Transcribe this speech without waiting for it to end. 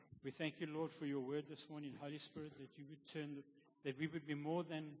We thank you, Lord, for your word this morning, Holy Spirit, that you would that we would be more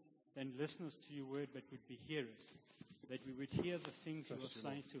than listeners to your word, but would be hearers, that we would hear the things you are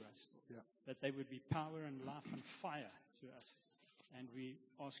saying to us, that they would be power and life and fire to us. And we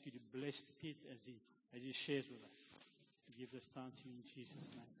ask you to bless Pete as he shares with us. We give this time to you in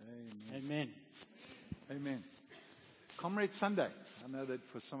Jesus' name. Amen. Amen. Comrade Sunday. I know that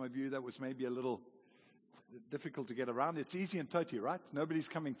for some of you that was maybe a little difficult to get around. It's easy in Toti, right? Nobody's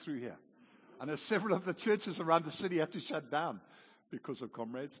coming through here. I know several of the churches around the city had to shut down because of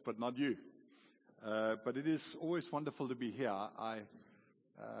comrades, but not you. But it is always wonderful to be here. I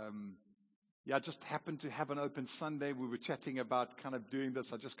just happened to have an open Sunday. We were chatting about kind of doing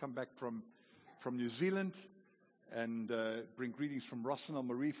this. I just come back from New Zealand and bring greetings from Rossana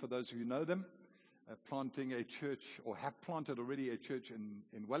Marie for those of you who know them. Planting a church, or have planted already a church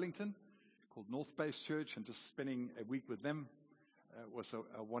in Wellington called North Base Church, and just spending a week with them was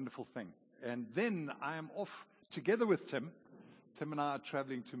a wonderful thing. And then I am off together with Tim. Tim and I are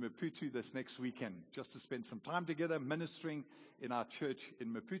traveling to Maputo this next weekend just to spend some time together ministering in our church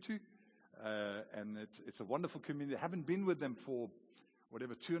in Maputo. And it's a wonderful community. I haven't been with them for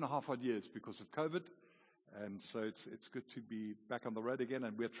 2.5 odd years because of COVID. And so it's good to be back on the road again,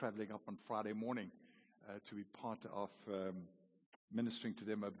 and we're traveling up on Friday morning to be part of ministering to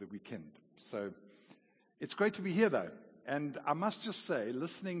them over the weekend. So it's great to be here, though. And I must just say,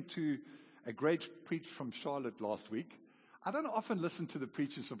 listening to a great preach from Charlotte last week, I don't often listen to the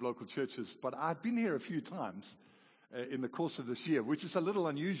preachers of local churches, but I've been here a few times in the course of this year, which is a little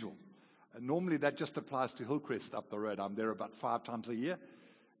unusual. Normally that just applies to Hillcrest up the road. I'm there about 5 times a year.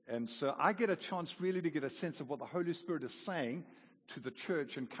 And so I get a chance really to get a sense of what the Holy Spirit is saying to the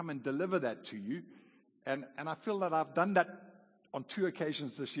church and come and deliver that to you. And I feel that I've done that on 2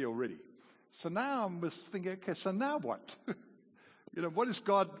 occasions this year already. So now I'm just thinking, okay, so now what? What does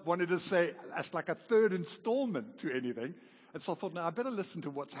God wanted to say as like a third installment to anything? And so I thought, now I better listen to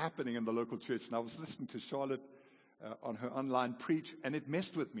what's happening in the local church. And I was listening to Charlotte on her online preach, and it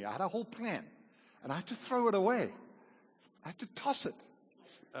messed with me. I had a whole plan, and I had to throw it away. I had to toss it.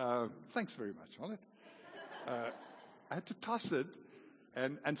 Thanks very much, Charlotte. I had to toss it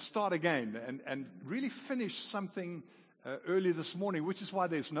and start again and really finish something early this morning, which is why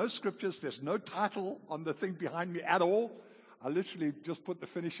there's no scriptures, there's no title on the thing behind me at all. I literally just put the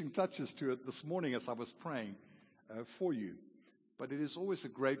finishing touches to it this morning as I was praying for you. But it is always a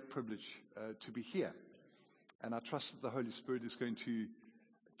great privilege to be here. And I trust that the Holy Spirit is going to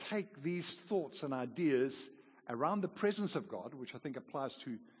take these thoughts and ideas around the presence of God, which I think applies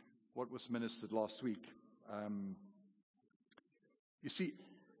to what was ministered last week. You see,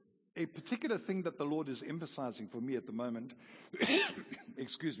 a particular thing that the Lord is emphasizing for me at the moment,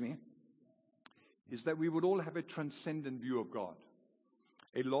 excuse me, is that we would all have a transcendent view of God,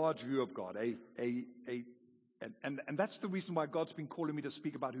 a large view of God, and that's the reason why God's been calling me to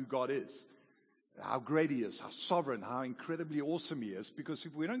speak about who God is, how great He is, how sovereign, how incredibly awesome He is, because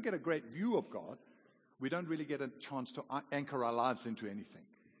if we don't get a great view of God, we don't really get a chance to anchor our lives into anything.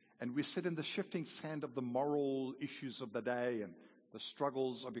 And we sit in the shifting sand of the moral issues of the day and the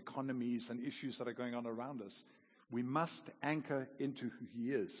struggles of economies and issues that are going on around us. We must anchor into who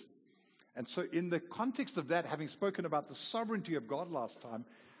He is. And so in the context of that, having spoken about the sovereignty of God last time,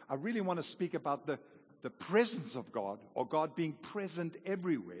 I really want to speak about the presence of God, or God being present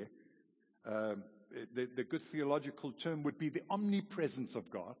everywhere. The good theological term would be the omnipresence of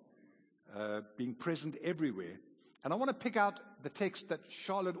God. Being present everywhere. And I want to pick out the text that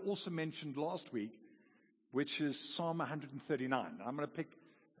Charlotte also mentioned last week, which is Psalm 139. I'm going to pick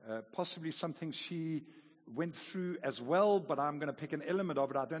possibly something she went through as well, but I'm going to pick an element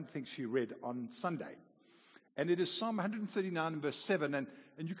of it I don't think she read on Sunday. And it is Psalm 139 verse 7. And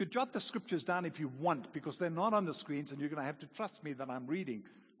you could jot the scriptures down if you want, because they're not on the screens, and you're going to have to trust me that I'm reading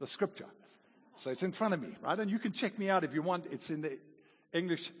the scripture. So it's in front of me, right? And you can check me out if you want. It's in the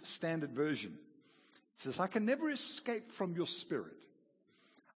English Standard Version. It says, I can never escape from your spirit.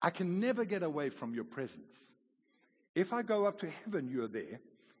 I can never get away from your presence. If I go up to heaven, you are there.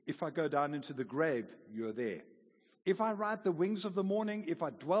 If I go down into the grave, you are there. If I ride the wings of the morning, if I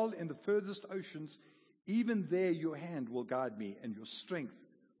dwell in the furthest oceans, even there your hand will guide me and your strength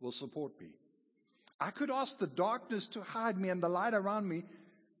will support me. I could ask the darkness to hide me and the light around me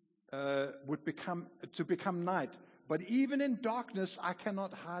would become night. But even in darkness, I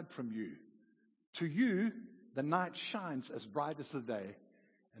cannot hide from you. To you, the night shines as bright as the day,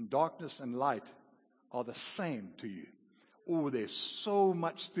 and darkness and light are the same to you. Oh, there's so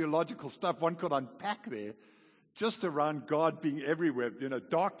much theological stuff one could unpack there, just around God being everywhere.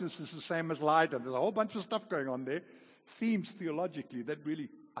 Darkness is the same as light, and there's a whole bunch of stuff going on there. Themes theologically that really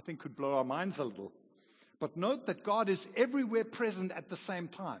I think could blow our minds a little. But note that God is everywhere present at the same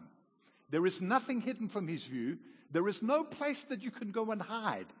time. There is nothing hidden from his view. There is no place that you can go and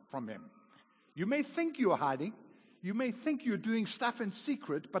hide from him. You may think you're hiding. You may think you're doing stuff in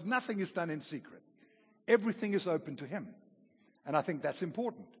secret, but nothing is done in secret. Everything is open to him. And I think that's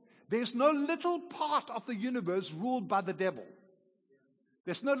important. There's no little part of the universe ruled by the devil.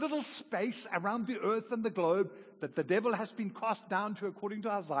 There's no little space around the earth and the globe that the devil has been cast down to, according to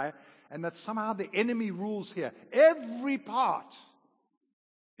Isaiah, and that somehow the enemy rules here. Every part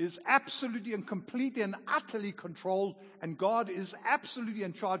is absolutely and completely and utterly controlled, and God is absolutely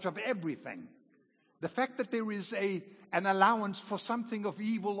in charge of everything. The fact that there is an allowance for something of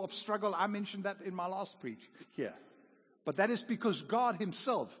evil, of struggle, I mentioned that in my last preach here. But that is because God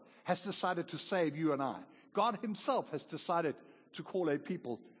himself has decided to save you and I. God himself has decided to call a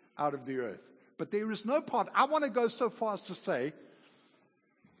people out of the earth. But there is no part. I want to go so far as to say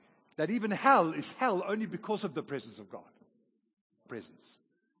that even hell is hell only because of the presence of God. Presence.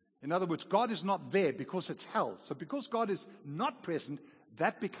 In other words, God is not there because it's hell. So because God is not present,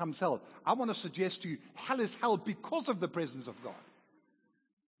 that becomes hell. I want to suggest to you, hell is hell because of the presence of God.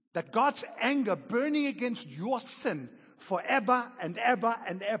 That God's anger burning against your sin forever and ever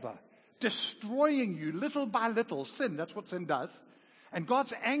and ever, destroying you little by little, sin, that's what sin does, and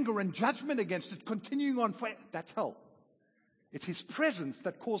God's anger and judgment against it continuing on forever, that's hell. It's his presence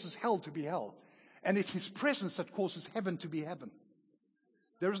that causes hell to be hell, and it's his presence that causes heaven to be heaven.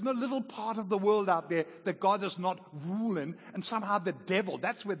 There is no little part of the world out there that God does not rule in, and somehow the devil,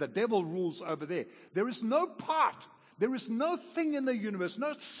 that's where the devil rules over there. There is no part, there is no thing in the universe,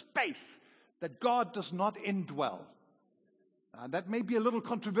 no space that God does not indwell. That may be a little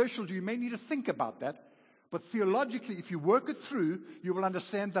controversial to you. You may need to think about that. But theologically, if you work it through, you will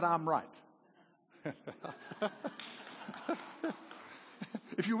understand that I'm right.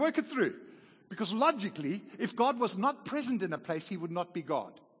 If you work it through. Because logically, if God was not present in a place, he would not be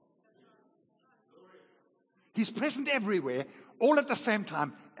God. He's present everywhere, all at the same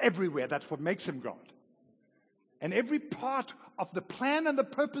time, everywhere. That's what makes him God. And every part of the plan and the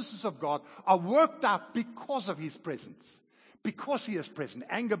purposes of God are worked out because of his presence. Because he is present,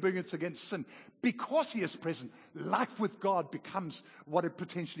 anger burns against sin. Because he is present, life with God becomes what it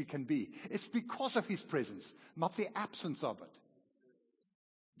potentially can be. It's because of his presence, not the absence of it.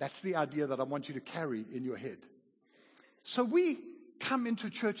 That's the idea that I want you to carry in your head. So we come into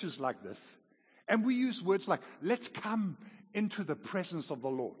churches like this, and we use words like, let's come into the presence of the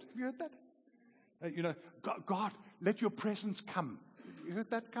Lord. Have you heard that? God, let your presence come. You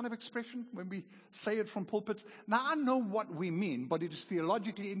heard that kind of expression when we say it from pulpits? Now, I know what we mean, but it is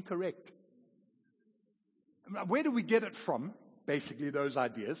theologically incorrect. Where do we get it from, basically, those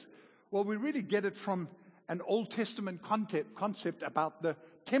ideas? Well, we really get it from an Old Testament concept about the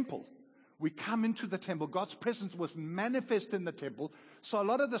temple. We come into the temple. God's presence was manifest in the temple. So a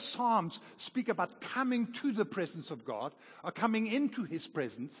lot of the Psalms speak about coming to the presence of God, or coming into his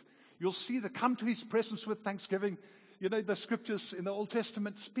presence. You'll see the come to his presence with thanksgiving. You know, the scriptures in the Old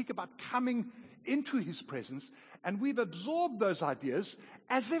Testament speak about coming into his presence, and we've absorbed those ideas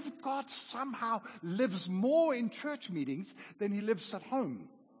as if God somehow lives more in church meetings than he lives at home.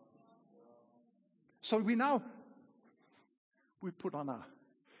 So we put on our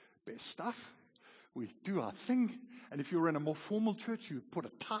best stuff, we do our thing, and if you're in a more formal church, you put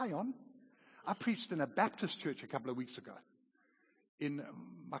a tie on. I preached in a Baptist church a couple of weeks ago, in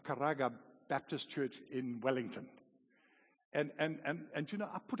Makaraga Baptist Church in Wellington. And you know,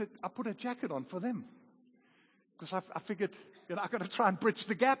 I put a jacket on for them because I figured, you know, I got to try and bridge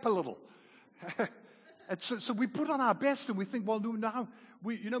the gap a little. And so we put on our best, and we think, well, now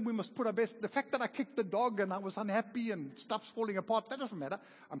we must put our best. The fact that I kicked the dog and I was unhappy and stuff's falling apart, that doesn't matter.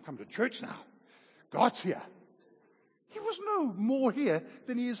 I'm coming to church now. God's here. He was no more here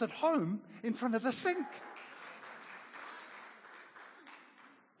than he is at home in front of the sink.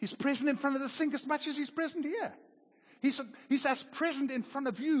 He's present in front of the sink as much as he's present here. He's as present in front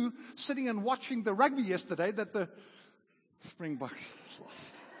of you sitting and watching the rugby yesterday that the Springboks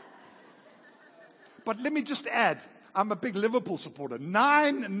lost. But let me just add, I'm a big Liverpool supporter.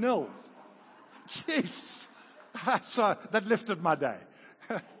 9-0. Jeez. So that lifted my day.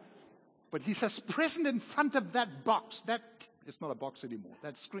 But he's as present in front of that box, it's not a box anymore,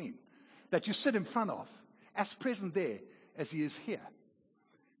 that screen, that you sit in front of, as present there as he is here.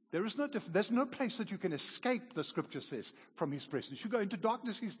 There's no place that you can escape, the scripture says, from his presence. You go into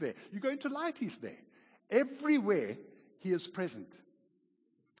darkness, he's there. You go into light, he's there. Everywhere he is present.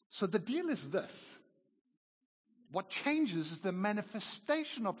 So the deal is this. What changes is the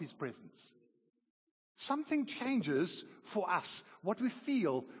manifestation of his presence. something changes for us. What we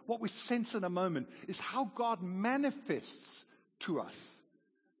feel, what we sense in a moment is how God manifests to us.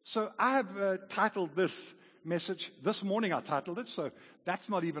 So I have titled this message, this morning I titled it, so that's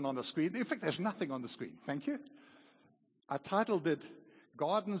not even on the screen. In fact, there's nothing on the screen. Thank you. I titled it,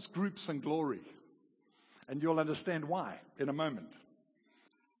 Gardens, Groups, and Glory. And you'll understand why in a moment.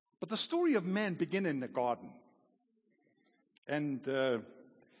 But the story of man began in the garden. And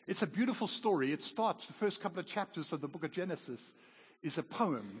it's a beautiful story. It starts, the first couple of chapters of the book of Genesis is a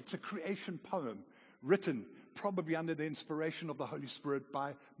poem. It's a creation poem written probably under the inspiration of the Holy Spirit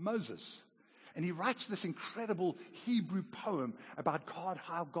by Moses. And he writes this incredible Hebrew poem about God,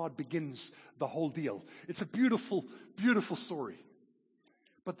 how God begins the whole deal. It's a beautiful, beautiful story.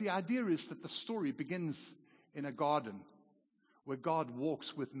 But the idea is that the story begins in a garden where God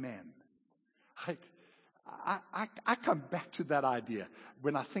walks with man. I come back to that idea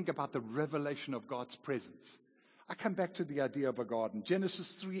when I think about the revelation of God's presence. I come back to the idea of a garden.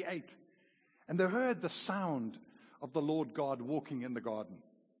 Genesis 3:8. And they heard the sound of the Lord God walking in the garden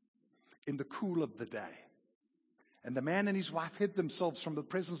in the cool of the day. And the man and his wife hid themselves from the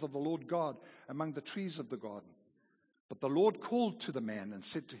presence of the Lord God among the trees of the garden. But the Lord called to the man and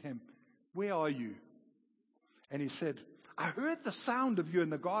said to him, "Where are you?" And he said, "I heard the sound of you in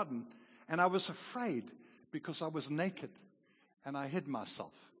the garden, and I was afraid because I was naked, and I hid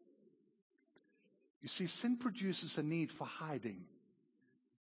myself." You see, sin produces a need for hiding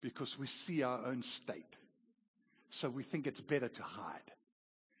because we see our own state. So we think it's better to hide.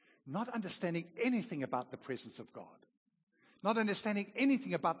 Not understanding anything about the presence of God. Not understanding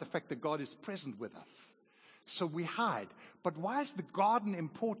anything about the fact that God is present with us. So we hide. But why is the garden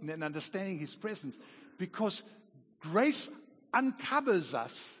important in understanding His presence? Because grace uncovers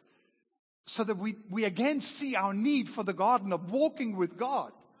us so that we again see our need for the garden of walking with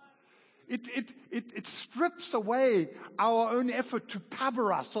God. It strips away our own effort to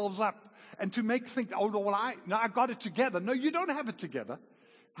cover ourselves up and to make think, oh, well, I got it together. No, you don't have it together.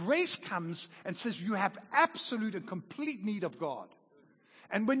 Grace comes and says you have absolute and complete need of God.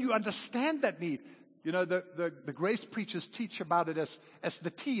 And when you understand that need, you know, the grace preachers teach about it as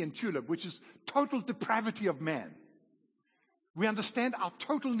the T in TULIP, which is total depravity of man. We understand our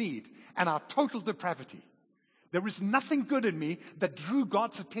total need and our total depravity. There is nothing good in me that drew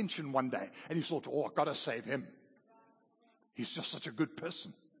God's attention one day. And he thought, oh, I've got to save him. He's just such a good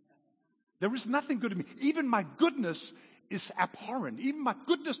person. There is nothing good in me. Even my goodness is abhorrent. Even my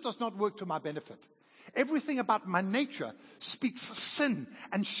goodness does not work to my benefit. Everything about my nature speaks sin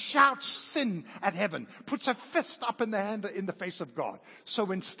and shouts sin at heaven, puts a fist up in the face of God.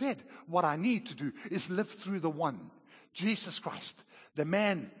 So instead, what I need to do is live through the one, Jesus Christ, the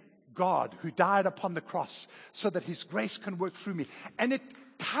man, God, who died upon the cross so that His grace can work through me. And it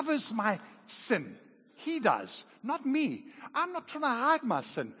covers my sin. He does, not me. I'm not trying to hide my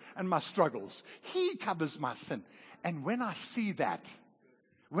sin and my struggles. He covers my sin. And when I see that,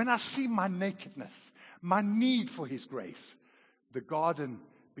 when I see my nakedness, my need for His grace, the garden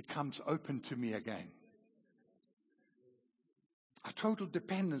becomes open to me again. A total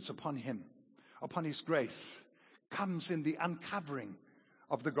dependence upon Him, upon His grace, comes in the uncovering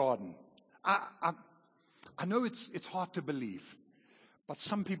of the garden. I know it's hard to believe, but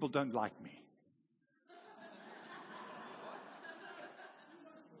some people don't like me.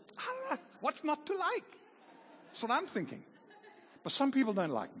 What's not to like? That's what I'm thinking. But some people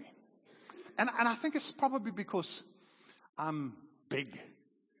don't like me. And I think it's probably because I'm big.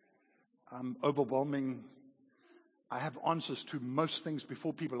 I'm overwhelming. I have answers to most things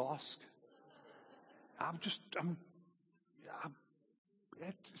before people ask.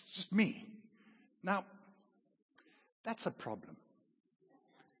 It's just me. Now, that's a problem.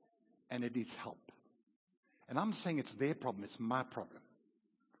 And it needs help. And I'm saying it's their problem, it's my problem.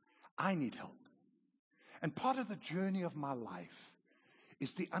 I need help. And part of the journey of my life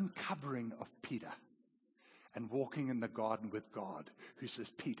is the uncovering of Peter and walking in the garden with God, who says,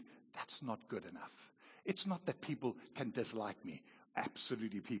 Pete, that's not good enough. It's not that people can dislike me.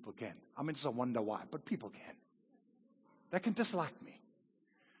 Absolutely people can. I mean, it's a wonder why, but people can. They can dislike me.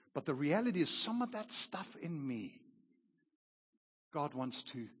 But the reality is some of that stuff in me, God wants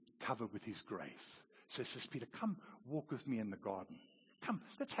to cover with His grace. So He says, Peter, come walk with me in the garden. Come,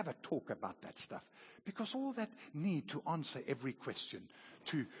 let's have a talk about that stuff. Because all that need to answer every question,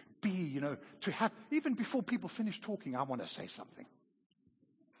 to be, to have, even before people finish talking, I want to say something.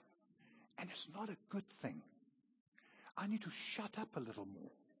 And it's not a good thing. I need to shut up a little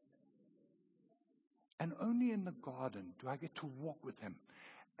more. And only in the garden do I get to walk with Him.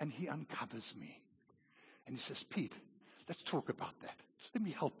 And He uncovers me. And He says, Pete, let's talk about that. Let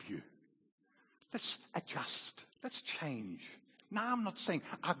me help you. Let's adjust. Let's change. Now, I'm not saying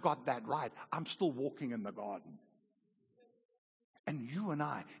I got that right. I'm still walking in the garden. And you and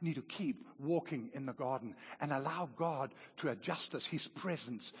I need to keep walking in the garden and allow God to adjust us, His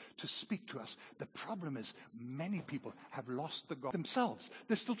presence to speak to us. The problem is many people have lost the garden themselves.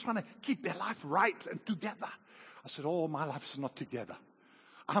 They're still trying to keep their life right and together. I said, oh, my life is not together.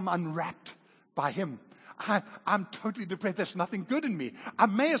 I'm unwrapped by Him. I'm totally depressed. There's nothing good in me. I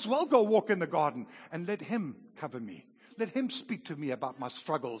may as well go walk in the garden and let Him cover me. Let Him speak to me about my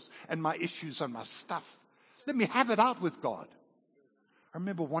struggles and my issues and my stuff. Let me have it out with God. I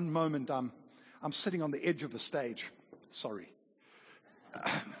remember one moment I'm sitting on the edge of a stage. Sorry.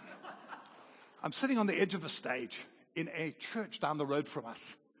 I'm sitting on the edge of a stage in a church down the road from us.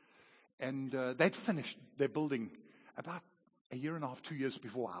 And they'd finished their building about 1.5, 2 years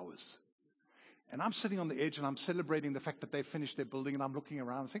before ours. And I'm sitting on the edge and I'm celebrating the fact that they finished their building. And I'm looking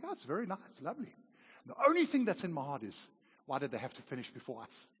around and saying, oh, it's very nice, lovely. The only thing that's in my heart is, why did they have to finish before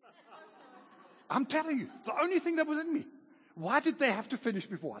us? I'm telling you, it's the only thing that was in me. Why did they have to finish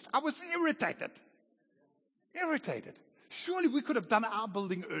before us? I was irritated. Irritated. Surely we could have done our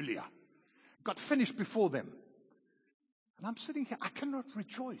building earlier. Got finished before them. And I'm sitting here. I cannot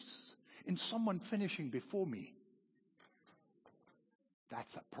rejoice in someone finishing before me.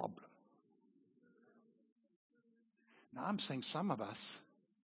 That's a problem. Now I'm saying some of us,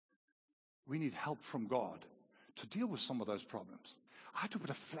 we need help from God to deal with some of those problems. I had to put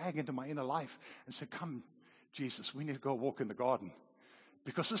a flag into my inner life and say, come, Jesus, we need to go walk in the garden.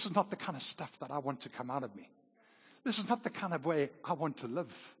 Because this is not the kind of stuff that I want to come out of me. This is not the kind of way I want to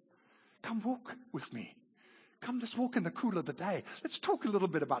live. Come walk with me. Come, let's walk in the cool of the day. Let's talk a little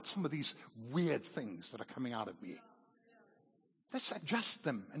bit about some of these weird things that are coming out of me. Let's adjust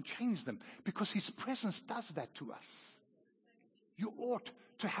them and change them because His presence does that to us. You ought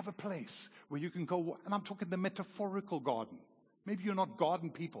to have a place where you can go, and I'm talking the metaphorical garden. Maybe you're not garden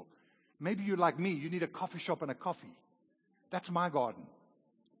people. Maybe you're like me. You need a coffee shop and a coffee. That's my garden.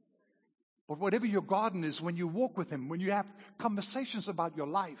 But whatever your garden is, when you walk with Him, when you have conversations about your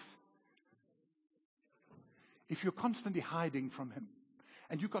life, if you're constantly hiding from Him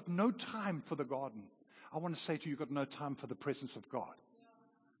and you've got no time for the garden, I want to say to you, you've got no time for the presence of God.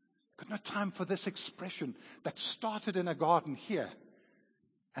 You've got no time for this expression that started in a garden here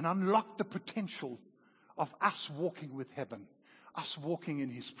and unlocked the potential of us walking with heaven, us walking in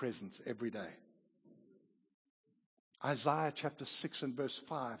His presence every day. Isaiah chapter 6 and verse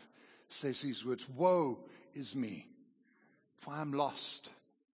 5 says these words, woe is me, for I am lost.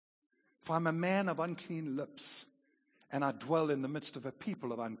 For I am a man of unclean lips, and I dwell in the midst of a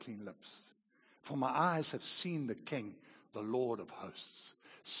people of unclean lips. For my eyes have seen the King, the Lord of hosts.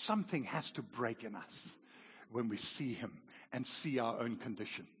 Something has to break in us when we see Him and see our own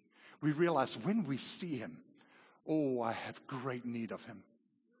condition. We realize when we see Him, oh, I have great need of Him.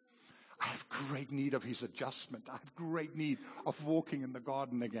 I have great need of His adjustment. I have great need of walking in the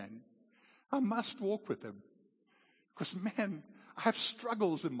garden again. I must walk with Him. Because, man, I have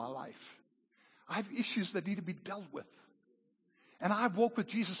struggles in my life. I have issues that need to be dealt with. And I've walked with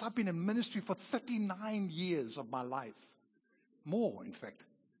Jesus. I've been in ministry for 39 years of my life. More, in fact.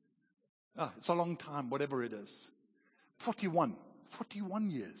 It's a long time, whatever it is. 41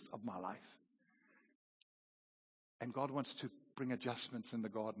 years of my life. And God wants to bring adjustments in the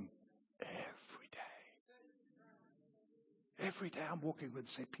garden every day. Every day I'm walking with,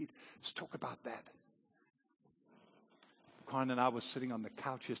 say, Pete, let's talk about that. Karen and I were sitting on the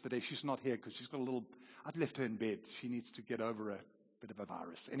couch yesterday. She's not here because she's got a little, I'd left her in bed. She needs to get over a bit of a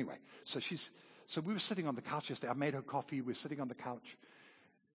virus. Anyway, so we were sitting on the couch yesterday. I made her coffee. We're sitting on the couch.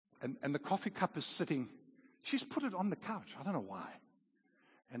 And the coffee cup is sitting, she's put it on the couch. I don't know why.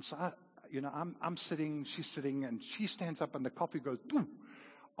 And so, I'm sitting, she's sitting, and she stands up and the coffee goes, boom,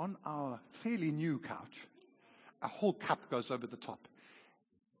 on our fairly new couch. A whole cup goes over the top.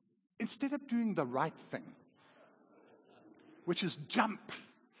 Instead of doing the right thing, which is jump,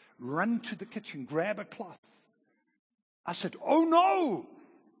 run to the kitchen, grab a cloth. I said, oh no,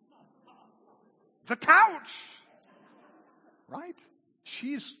 the couch, right?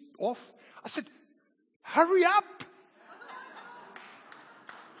 She's off. I said, hurry up.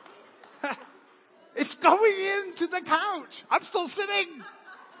 It's going into the couch. I'm still sitting.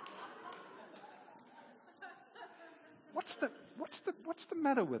 What's the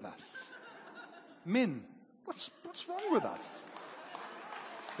matter with us? Men, what's wrong with us?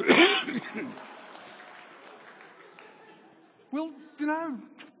 Well,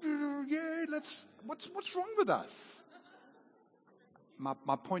 what's wrong with us?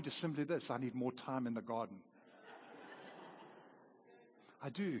 My point is simply this. I need more time in the garden. I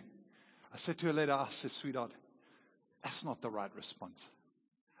do. I said to her later, I said, sweetheart, that's not the right response.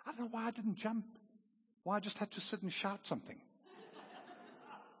 I don't know why I didn't jump. Why I just had to sit and shout something.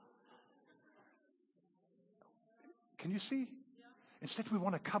 Can you see? Instead, we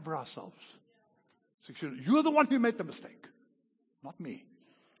want to cover ourselves. So you're the one who made the mistake, not me.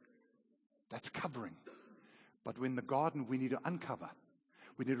 That's covering. But in the garden, we need to uncover.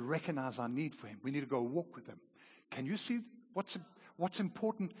 We need to recognize our need for him. We need to go walk with him. Can you see what's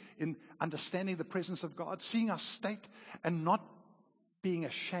important in understanding the presence of God? Seeing our state and not being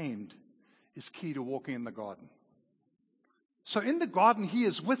ashamed is key to walking in the garden. So in the garden, he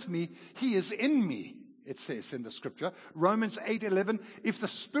is with me. He is in me, it says in the scripture. Romans 8:11, if the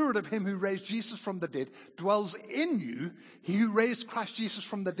spirit of him who raised Jesus from the dead dwells in you, he who raised Christ Jesus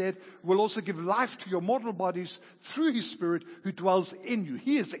from the dead will also give life to your mortal bodies through his spirit who dwells in you.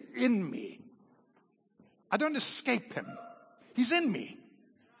 He is in me. I don't escape him. He's in me.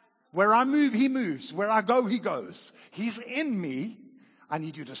 Where I move, he moves. Where I go, he goes. He's in me. I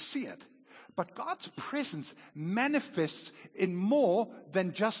need you to see it. But God's presence manifests in more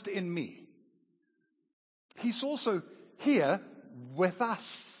than just in me. He's also here with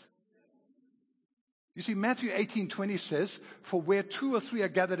us. You see, Matthew 18:20 says, for where 2 or 3 are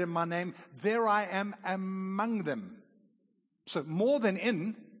gathered in my name, there I am among them. So more than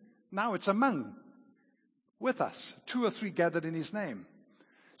in, now it's among. With us. 2 or 3 gathered in his name.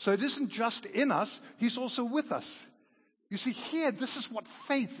 So it isn't just in us, he's also with us. You see, here, this is what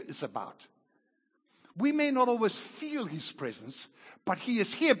faith is about. We may not always feel his presence, but he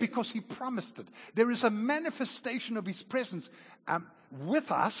is here because he promised it. There is a manifestation of his presence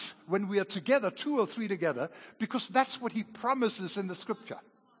with us when we are together, 2 or 3 together, because that's what he promises in the scripture.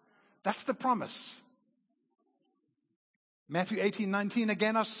 That's the promise. Matthew 18:19,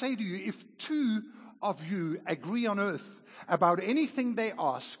 again, I say to you, if 2 of you agree on earth about anything they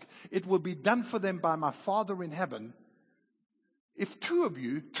ask, it will be done for them by my Father in heaven. If 2 of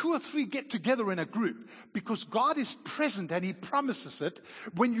you, 2 or 3 get together in a group, because God is present and he promises it,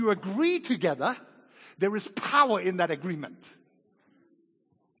 when you agree together, there is power in that agreement.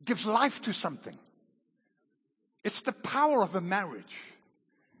 It gives life to something. It's the power of a marriage.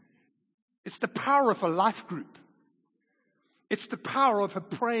 It's the power of a life group. It's the power of a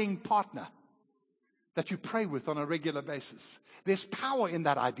praying partner that you pray with on a regular basis. There's power in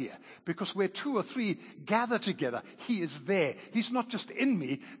that idea because where 2 or 3 gather together, he is there. He's not just in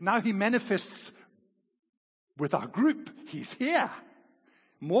me. Now he manifests with our group. He's here.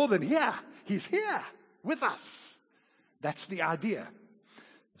 More than here. He's here with us. That's the idea.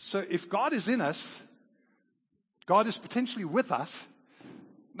 So if God is in us, God is potentially with us.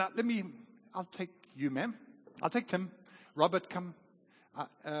 Now I'll take you, ma'am. I'll take Tim. Robert, come.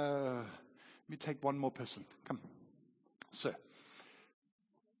 Let me take one more person. Come. Sir.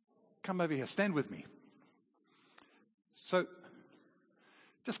 Come over here. Stand with me. So,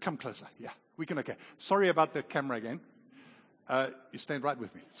 just come closer. Yeah, we can, okay. Sorry about the camera again. You stand right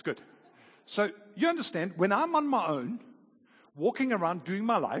with me. It's good. So, you understand, when I'm on my own, walking around doing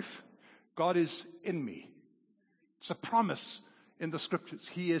my life, God is in me. It's a promise in the scriptures.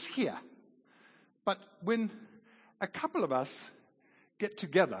 He is here. But when a couple of us get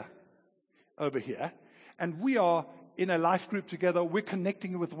together over here, and we are in a life group together, we're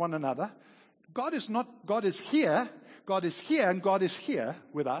connecting with one another. God is here, and God is here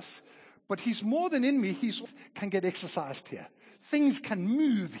with us, but he's more than in me, he can get exercised here. Things can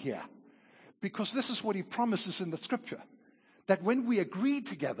move here, because this is what he promises in the scripture, that when we agree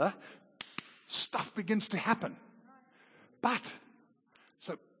together, stuff begins to happen.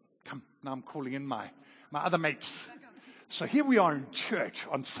 So come, now I'm calling in my other mates. So here we are in church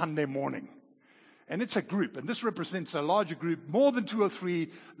on Sunday morning. And it's a group, and this represents a larger group, more than 2 or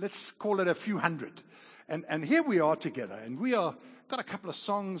 3, let's call it a few hundred. And here we are together, and we are got a couple of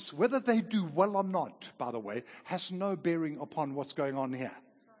songs. Whether they do well or not, by the way, has no bearing upon what's going on here.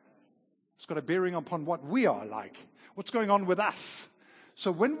 It's got a bearing upon what we are like, what's going on with us.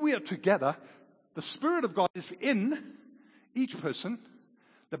 So when we are together, the Spirit of God is in each person.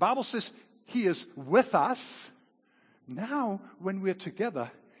 The Bible says he is with us. Now, when we're together,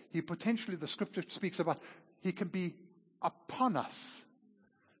 he potentially, the scripture speaks about, he can be upon us.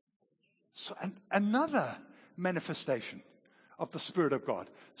 So another manifestation of the Spirit of God.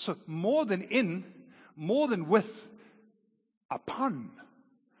 So more than in, more than with, upon.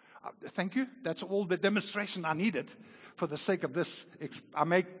 Thank you. That's all the demonstration I needed for the sake of this. I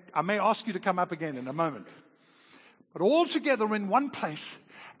may ask you to come up again in a moment. But all together in one place,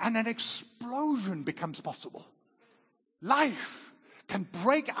 and an explosion becomes possible. Life can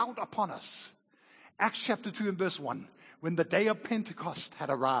break out upon us. Acts chapter 2 and verse 1. when the day of Pentecost had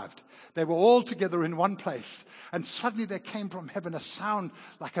arrived, they were all together in one place. And suddenly there came from heaven a sound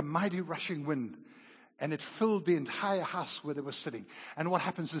like a mighty rushing wind. And it filled the entire house where they were sitting. And what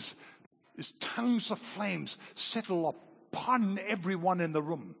happens is tongues of flames settle upon everyone in the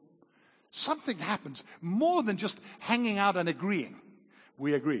room. Something happens more than just hanging out and agreeing.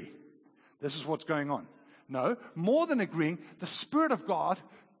 We agree. This is what's going on. No, more than agreeing, the Spirit of God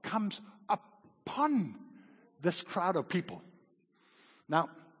comes upon this crowd of people. Now,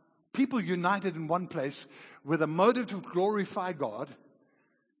 people united in one place with a motive to glorify God,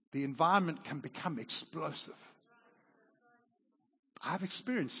 the environment can become explosive. I've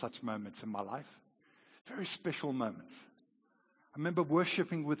experienced such moments in my life, very special moments. I remember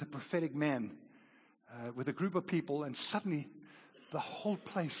worshiping with a prophetic man, with a group of people, and suddenly the whole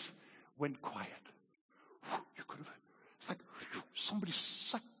place went quiet. It's like somebody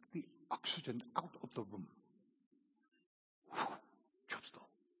sucked the oxygen out of the room. Job still.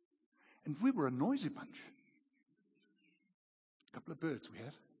 And we were a noisy bunch. A couple of birds we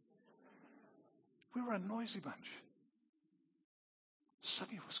had. We were a noisy bunch.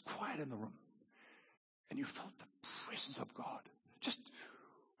 Suddenly it was quiet in the room. And you felt the presence of God. Just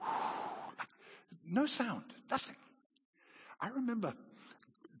no sound, nothing. I remember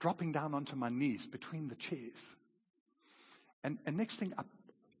dropping down onto my knees between the chairs. And next thing,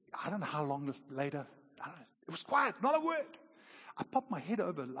 I don't know how long later, it was quiet, not a word. I popped my head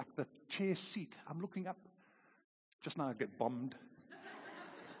over like the chair seat. I'm looking up. Just now I get bombed.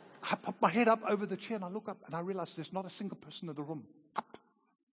 I pop my head up over the chair and I look up and I realize there's not a single person in the room. Up.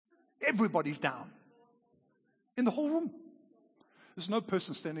 Everybody's down. In the whole room. There's no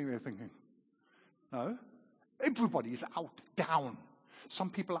person standing there thinking, no. Everybody's out, down. Some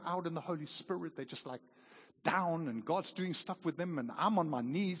people are out in the Holy Spirit. They're just like down and God's doing stuff with them and I'm on my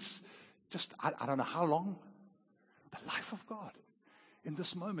knees. Just, I don't know how long. The life of God in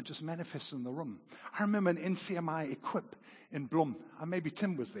this moment just manifests in the room. I remember an NCMI Equip in Bloem. Maybe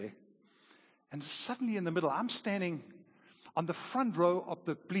Tim was there. And suddenly in the middle, I'm standing on the front row of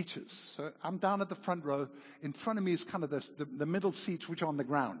the bleachers. So I'm down at the front row. In front of me is kind of the middle seats, which are on the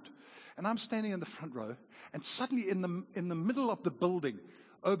ground. And I'm standing in the front row. And suddenly in the middle of the building,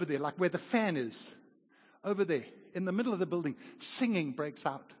 over there, like where the fan is, over there, in the middle of the building, singing breaks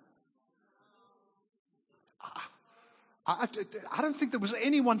out. I don't think there was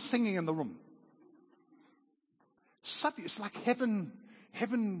anyone singing in the room. Suddenly, it's like heaven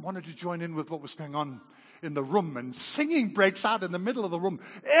wanted to join in with what was going on in the room, and singing breaks out in the middle of the room.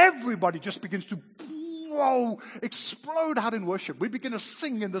 Everybody just begins to explode out in worship. We begin to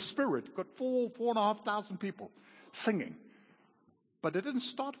sing in the Spirit. Got 4,500 people singing. But it didn't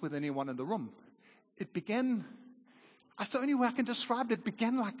start with anyone in the room. It began, that's the only way I can describe it. It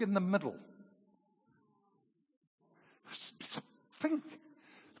began like in the middle. It's a thing.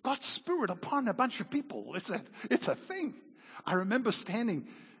 God's Spirit upon a bunch of people. It's a thing. I remember standing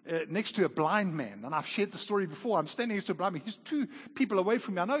next to a blind man, and I've shared the story before. I'm standing next to a blind man. He's 2 people away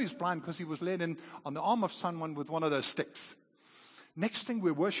from me. I know he's blind because he was led in on the arm of someone with one of those sticks. Next thing,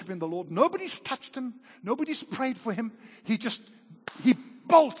 we're worshiping the Lord. Nobody's touched him. Nobody's prayed for him. He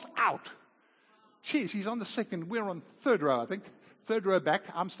bolts out. Cheers. He's on the second. We're on third row, I think. Third row back.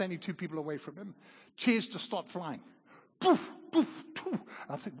 I'm standing 2 people away from him. Chairs just start flying. Poof, poof, poof.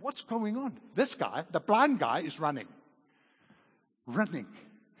 I think, what's going on? This guy, the blind guy, is running.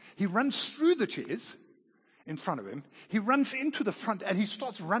 He runs through the chairs in front of him. He runs into the front and he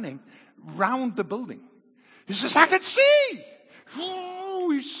starts running round the building. He says, I can see! Oh,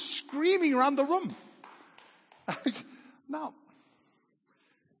 he's screaming around the room. Now,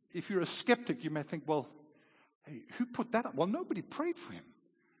 if you're a skeptic, you may think, well, hey, who put that up? Well, nobody prayed for him.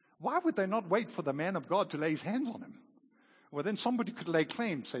 Why would they not wait for the man of God to lay his hands on him? Well, then somebody could lay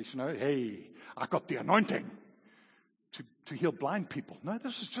claim, say, hey, I got the anointing to heal blind people. No,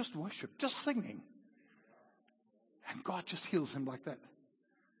 this is just worship, just singing. And God just heals him like that.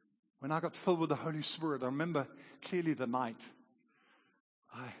 When I got filled with the Holy Spirit, I remember clearly the night.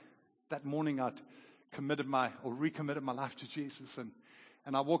 That morning I'd recommitted my life to Jesus.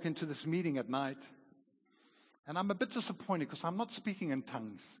 And I walk into this meeting at night. And I'm a bit disappointed because I'm not speaking in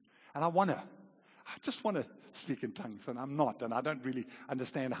tongues. And I just want to speak in tongues. And I'm not. And I don't really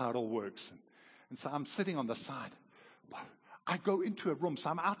understand how it all works. And so I'm sitting on the side. I go into a room. So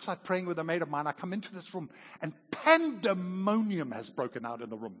I'm outside praying with a mate of mine. I come into this room. And pandemonium has broken out in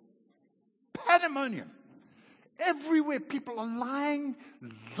the room. Pandemonium. Everywhere people are lying,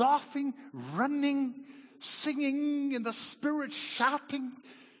 laughing, running, singing in the Spirit, shouting.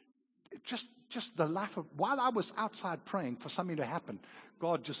 Just the life of, while I was outside praying for something to happen,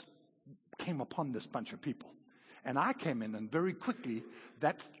 God just came upon this bunch of people. And I came in, and very quickly,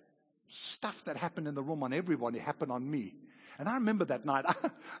 that stuff that happened in the room on everybody happened on me. And I remember that night.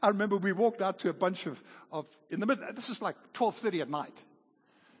 I remember we walked out to a bunch of in the middle, this is like 12:30 at night.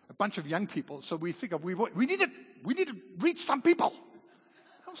 A bunch of young people. So we figured we need to reach some people.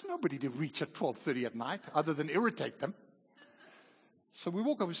 There was nobody to reach at 12:30 at night other than irritate them. So we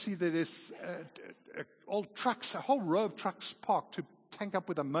walk over, we see that there's old trucks, a whole row of trucks parked to tank up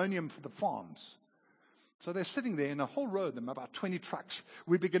with ammonium for the farms. So they're sitting there in a whole row of them, about 20 trucks.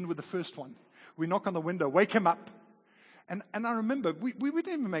 We begin with the first one. We knock on the window, wake him up. And I remember, we didn't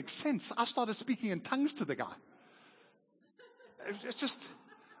even make sense. I started speaking in tongues to the guy. It's just,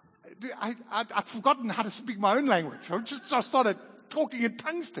 I'd forgotten how to speak my own language. I started talking in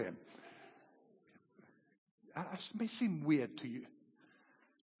tongues to him. It may seem weird to you,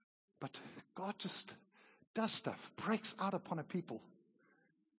 but God just does stuff, breaks out upon a people.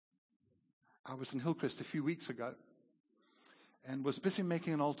 I was in Hillcrest a few weeks ago and was busy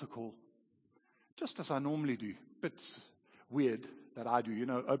making an altar call, just as I normally do. Bit weird that I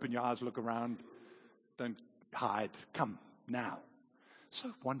do, open your eyes, look around, don't hide, come now.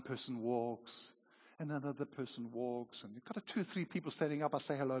 So one person walks, and another person walks, and you've got 2 or 3 people standing up. I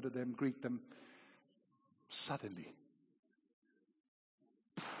say hello to them, greet them. Suddenly,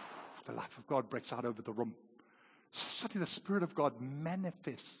 the life of God breaks out over the room. Suddenly the Spirit of God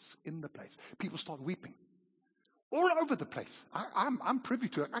manifests in the place. People start weeping all over the place. I'm privy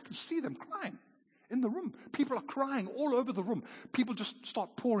to it. I can see them crying in the room. People are crying all over the room. People just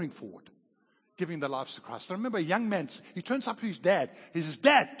start pouring forward, giving their lives to Christ. I remember a young man, he turns up to his dad. He says,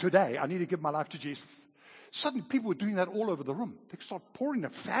 "Dad, today I need to give my life to Jesus." Suddenly people were doing that all over the room. They start pouring. Their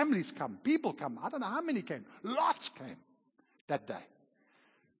families come. People come. I don't know how many came. Lots came that day.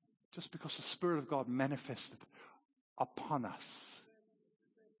 Just because the Spirit of God manifested upon us.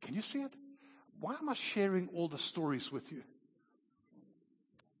 Can you see it? Why am I sharing all the stories with you?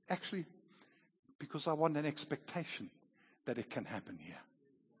 Actually, because I want an expectation that it can happen here.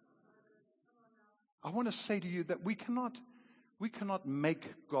 I want to say to you that we cannot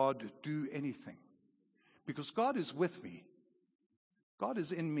make God do anything. Because God is with me. God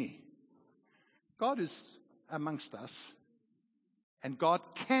is in me. God is amongst us. And God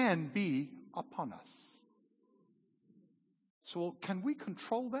can be upon us. So can we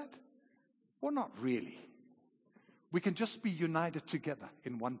control that? Well, not really. We can just be united together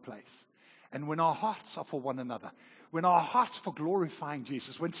in one place. And when our hearts are for one another, when our hearts for glorifying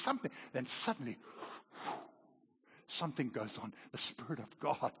Jesus, then suddenly something goes on. The Spirit of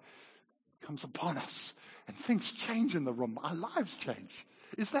God comes upon us and things change in the room. Our lives change.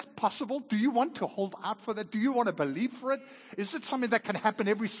 Is that possible? Do you want to hold out for that? Do you want to believe for it? Is it something that can happen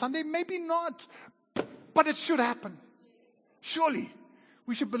every Sunday? Maybe not. But it should happen. Surely.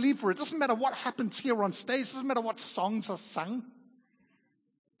 We should believe for it. It doesn't matter what happens here on stage. It doesn't matter what songs are sung.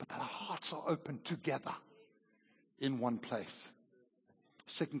 But that our hearts are open together in one place.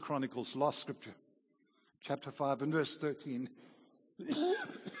 2 Chronicles, last scripture. Chapter 5 and verse 13.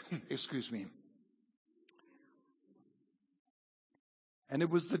 Excuse me. And it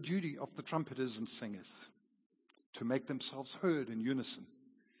was the duty of the trumpeters and singers to make themselves heard in unison,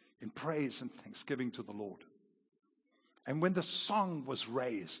 in praise and thanksgiving to the Lord. And when the song was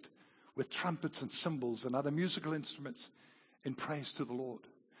raised with trumpets and cymbals and other musical instruments in praise to the Lord.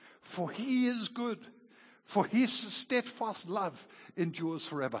 For he is good, for his steadfast love endures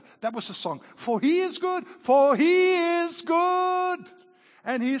forever. That was the song. For he is good,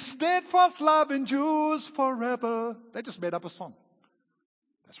 and his steadfast love endures forever. They just made up a song.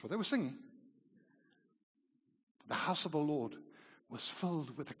 That's what they were singing. The house of the Lord was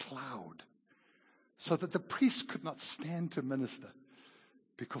filled with a cloud, so that the priest could not stand to minister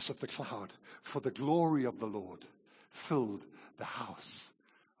because of the cloud. For the glory of the Lord filled the house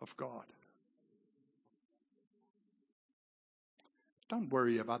of God. Don't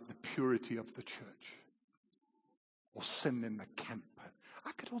worry about the purity of the church or sin in the camp.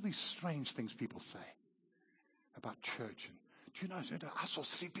 I get all these strange things people say about church. And do you know, I saw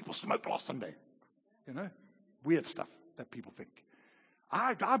 3 people smoke last Sunday. Weird stuff that people think.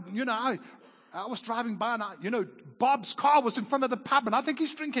 I was driving by and Bob's car was in front of the pub and I think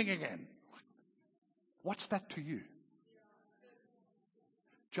he's drinking again. What's that to you?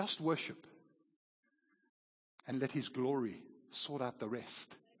 Just worship and let his glory sort out the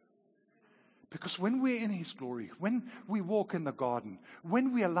rest. Because when we're in his glory, when we walk in the garden,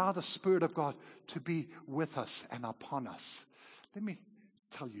 when we allow the Spirit of God to be with us and upon us, let me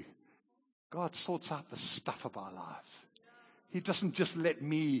tell you, God sorts out the stuff of our lives. He doesn't just let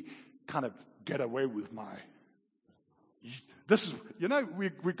me kind of get away with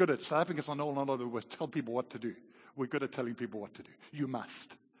we're good at South Africans. I know a lot of us tell people what to do. we're good at telling people what to do. You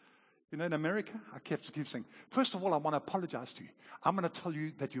must. You know, in America, I keep saying, first of all, I want to apologize to you. I'm going to tell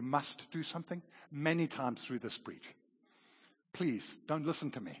you that you must do something many times through this preach. Please, don't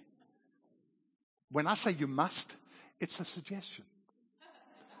listen to me. When I say you must, it's a suggestion.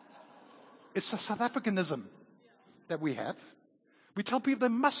 It's a South Africanism that we have. We tell people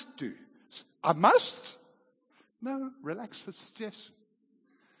they must do. I must? No, relax, it's a suggestion.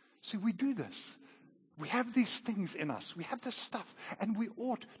 See, we do this. We have these things in us. We have this stuff. And we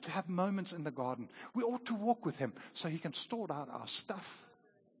ought to have moments in the garden. We ought to walk with him so he can sort out our stuff.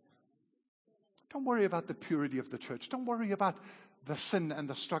 Don't worry about the purity of the church. Don't worry about the sin and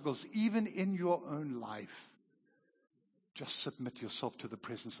the struggles, even in your own life. Just submit yourself to the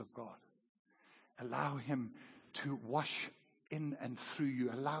presence of God. Allow him to wash in and through you.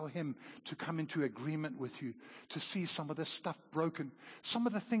 Allow him to come into agreement with you, to see some of this stuff broken, some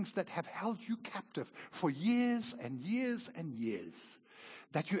of the things that have held you captive for years and years and years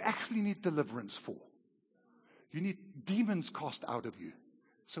that you actually need deliverance for. You need demons cast out of you.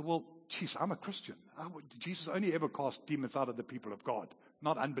 So, well, geez, I'm a Christian. Jesus only ever cast demons out of the people of God,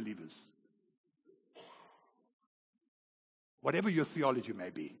 not unbelievers. Whatever your theology may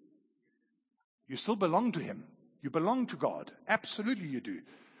be, you still belong to him. You belong to God. Absolutely you do.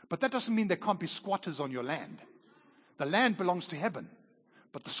 But that doesn't mean there can't be squatters on your land. The land belongs to heaven.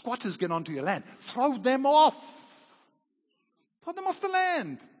 But the squatters get onto your land. Throw them off. Throw them off the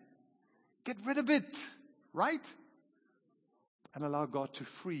land. Get rid of it. Right? And allow God to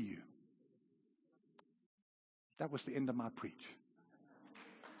free you. That was the end of my preach.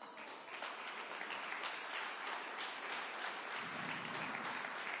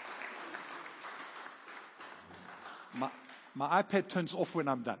 My iPad turns off when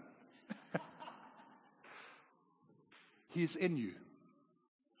I'm done. He's in you.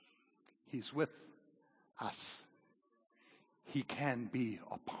 He's with us. He can be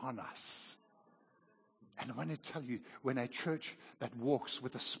upon us. And I want to tell you, when a church that walks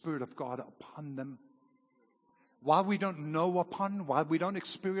with the Spirit of God upon them, while we don't know upon, while we don't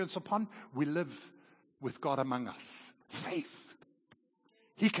experience upon, we live with God among us. Faith.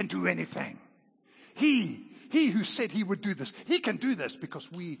 He can do anything. He who said he would do this, he can do this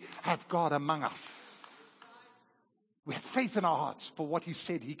because we have God among us. We have faith in our hearts for what he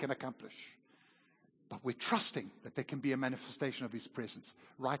said he can accomplish. But we're trusting that there can be a manifestation of his presence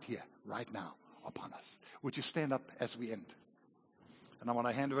right here, right now, upon us. Would you stand up as we end? And I want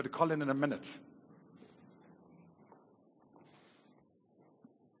to hand over to Colin in a minute.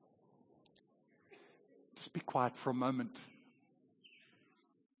 Just be quiet for a moment.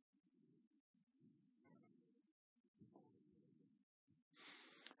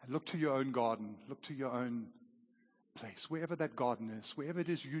 And look to your own garden. Look to your own place. Wherever that garden is, wherever it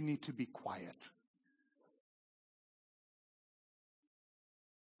is, you need to be quiet.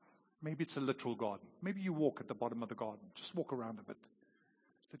 Maybe it's a literal garden. Maybe you walk at the bottom of the garden. Just walk around a bit.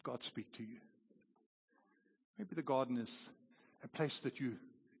 Let God speak to you. Maybe the garden is a place that you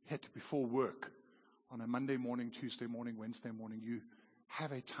hit before work. On a Monday morning, Tuesday morning, Wednesday morning, you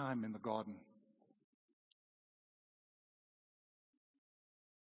have a time in the garden.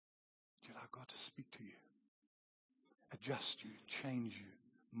 Do you allow God to speak to you? Adjust you, change you,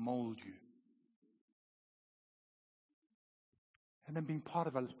 mold you. And then being part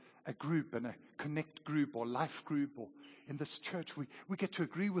of a group and a connect group or life group or in this church, we get to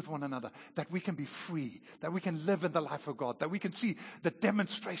agree with one another that we can be free, that we can live in the life of God, that we can see the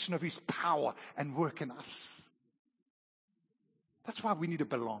demonstration of his power and work in us. That's why we need to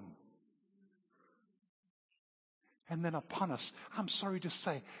belong. And then upon us, I'm sorry to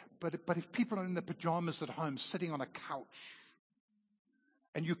say, but if people are in their pajamas at home sitting on a couch,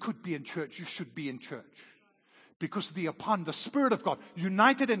 and you could be in church, you should be in church. Because upon the Spirit of God,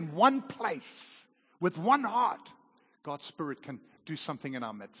 united in one place, with one heart, God's Spirit can do something in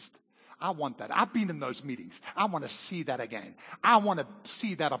our midst. I want that. I've been in those meetings. I want to see that again. I want to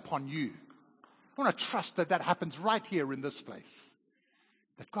see that upon you. I want to trust that happens right here in this place.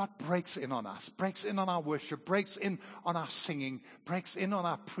 That God breaks in on us, breaks in on our worship, breaks in on our singing, breaks in on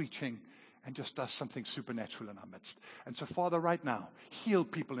our preaching, and just does something supernatural in our midst. And so, Father, right now, heal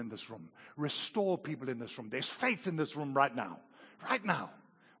people in this room. Restore people in this room. There's faith in this room right now. Right now,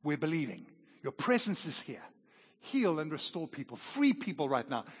 we're believing. Your presence is here. Heal and restore people. Free people right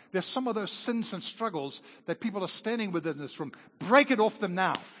now. There's some of those sins and struggles that people are standing with in this room. Break it off them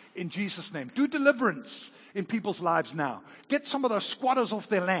now. In Jesus' name. Do deliverance in people's lives now. Get some of those squatters off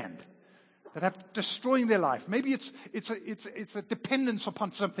their land that have destroying their life. Maybe it's a dependence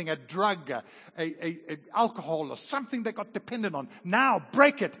upon something, a drug, a alcohol, or something they got dependent on. Now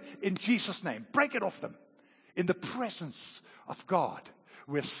break it in Jesus' name. Break it off them. In the presence of God,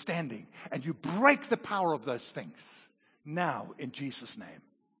 we're standing, and you break the power of those things now in Jesus' name.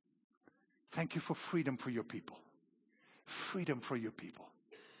 Thank you for freedom for your people. Freedom for your people.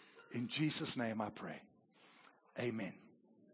 In Jesus' name I pray. Amen.